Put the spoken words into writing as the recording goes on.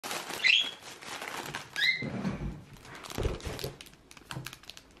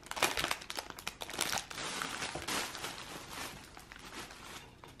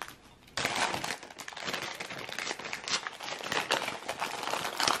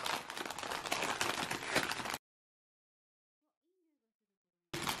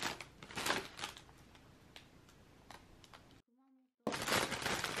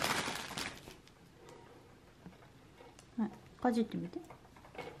かじってみて。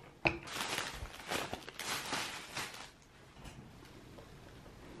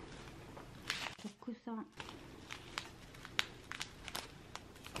国産。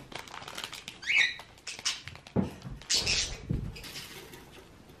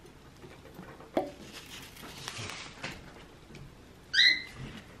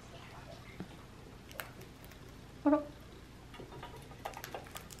あら。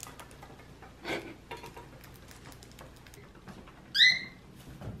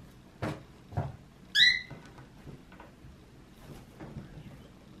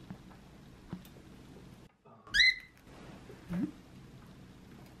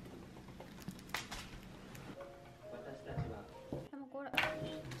でもこれ。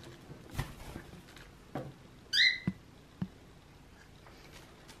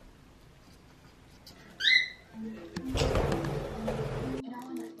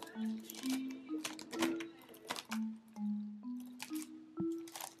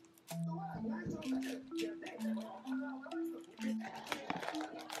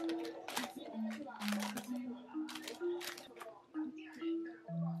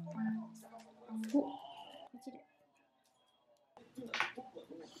お、落ちる。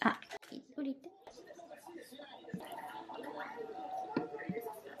あ、降りて。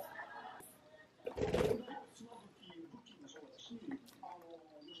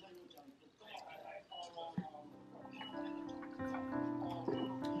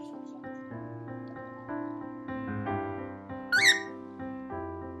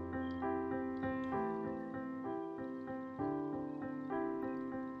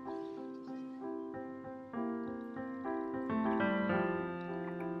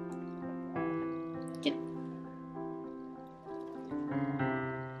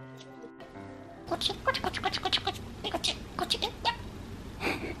こっちこっちこっちこっちこっちこっちこっちこっちでこ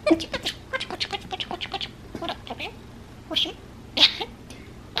っちこっちこっちこっちこっちこっちこっちこっちほら食べる欲しいあ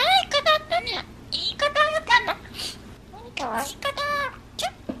いかだったねいいかだかな何かわいいかだちょ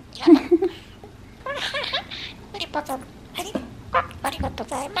っやだフリパさんありがとう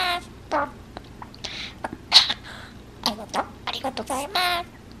ございますありがとうございま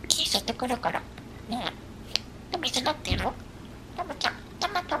す聞いせてくるからねえ水なってるたまちゃんた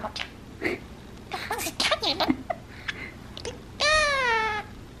まちゃん何なピッタ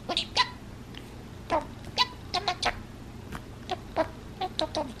ーウリピャッポッピャッたまちゃんポッポッポッ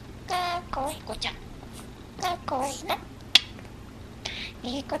ポッポッかわいい子ちゃんかわいいな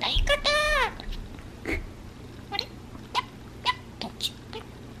いい子だいい子だあれピャッピャッポチピッ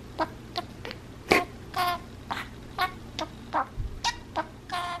ポッポッピッポッカパパッとポッピャッポッ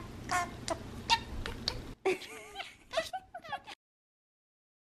カカとピャッピッ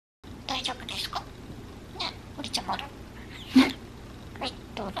大丈夫ですかね、おりちゃんもあるはい、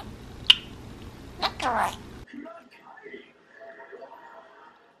どうぞかわいい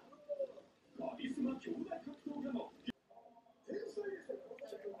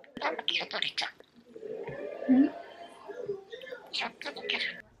なんだ気が取れちゃうちょっとだけ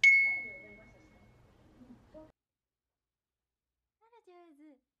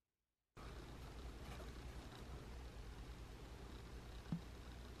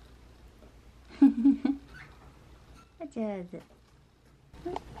上手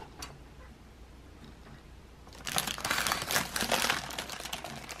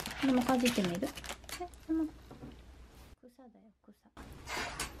でもかじってみるでも草だよ草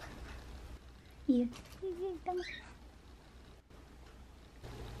いいよいいよダメ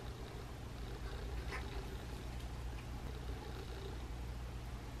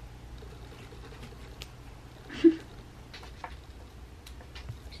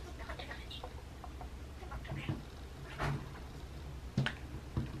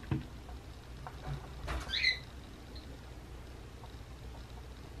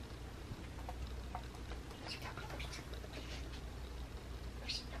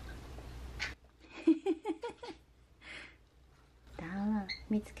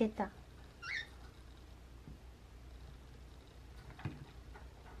見つけた。